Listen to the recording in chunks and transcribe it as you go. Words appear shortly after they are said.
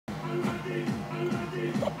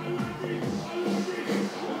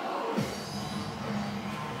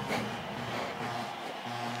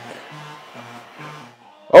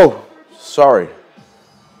Oh, sorry,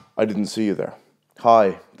 I didn't see you there.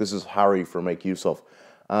 Hi, this is Harry for MakeUseOf.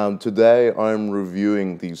 Today I'm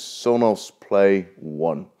reviewing the Sonos Play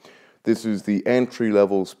 1. This is the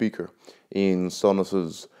entry-level speaker in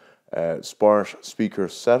Sonos's smart speaker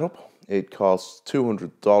setup. It costs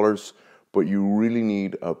 $200, but you really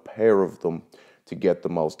need a pair of them to get the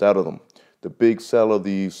most out of them. The big sell of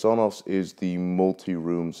the Sonos is the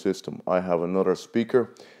multi-room system. I have another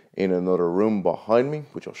speaker in another room behind me,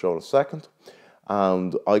 which I'll show in a second,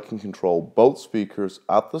 and I can control both speakers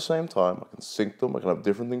at the same time. I can sync them, I can have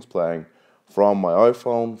different things playing from my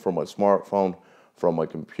iPhone, from my smartphone, from my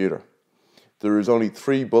computer. There is only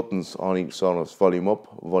 3 buttons on each Sonos: volume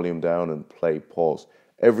up, volume down, and play, pause.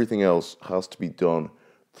 Everything else has to be done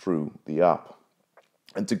through the app.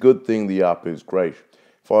 It's a good thing the app is great.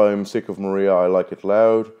 If I'm sick of Maria, I Like It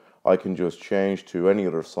Loud, I can just change to any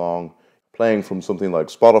other song, playing from something like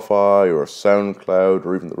Spotify or SoundCloud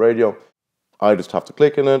or even the radio. I just have to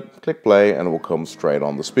click in it, click play, and it will come straight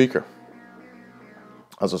on the speaker.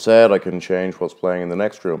 As I said, I can change what's playing in the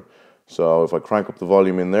next room. So if I crank up the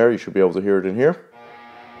volume in there, you should be able to hear it in here.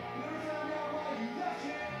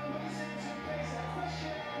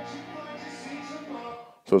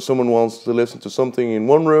 So if someone wants to listen to something in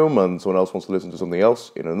one room and someone else wants to listen to something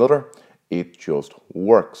else in another, it just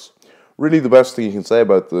works. Really, the best thing you can say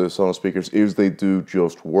about the Sonos speakers is they do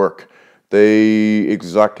just work. They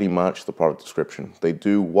exactly match the product description. They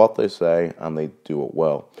do what they say and they do it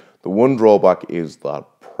well. The one drawback is that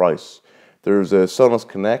price. There's a Sonos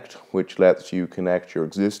Connect, which lets you connect your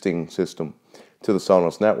existing system to the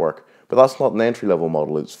Sonos network, but that's not an entry-level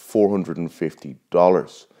model. It's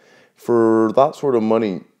 $450. For that sort of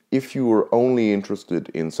money, if you were only interested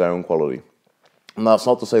in sound quality, and that's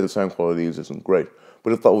not to say the sound quality isn't great,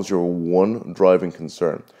 but if that was your one driving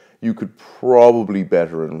concern, you could probably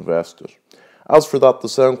better invest it. As for that, the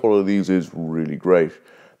sound quality of these is really great.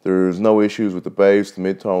 There's no issues with the bass, the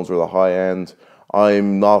midtones, or the high end.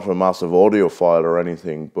 I'm not a massive audiophile or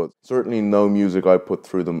anything, but certainly no music I put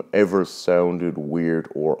through them ever sounded weird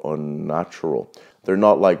or unnatural. They're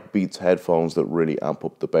not like Beats headphones that really amp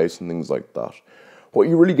up the bass and things like that. What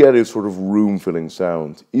you really get is sort of room-filling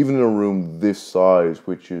sound. Even in a room this size,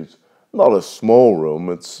 which is not a small room,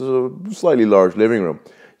 it's a slightly large living room,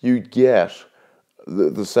 you get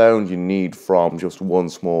the sound you need from just one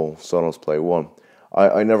small Sonos Play 1.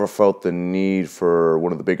 I never felt the need for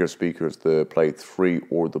one of the bigger speakers, the Play 3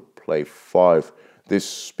 or the Play 5. This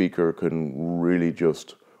speaker can really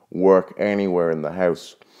just work anywhere in the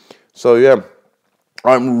house. So yeah,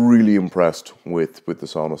 I'm really impressed with the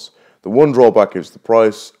Sonos. The one drawback is the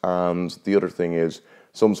price, and the other thing is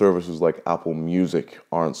some services like Apple Music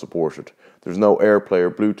aren't supported. There's no AirPlay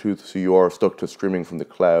or Bluetooth, so you are stuck to streaming from the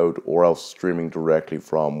cloud or else streaming directly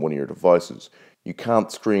from one of your devices. You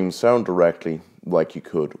can't stream sound directly like you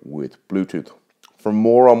could with Bluetooth. For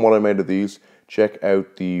more on what I made of these, check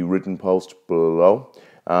out the written post below.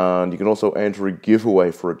 And you can also enter a giveaway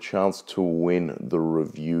for a chance to win the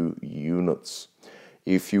review units.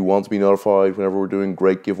 If you want to be notified whenever we're doing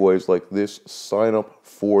great giveaways like this, sign up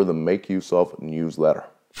for the Make Use Of newsletter.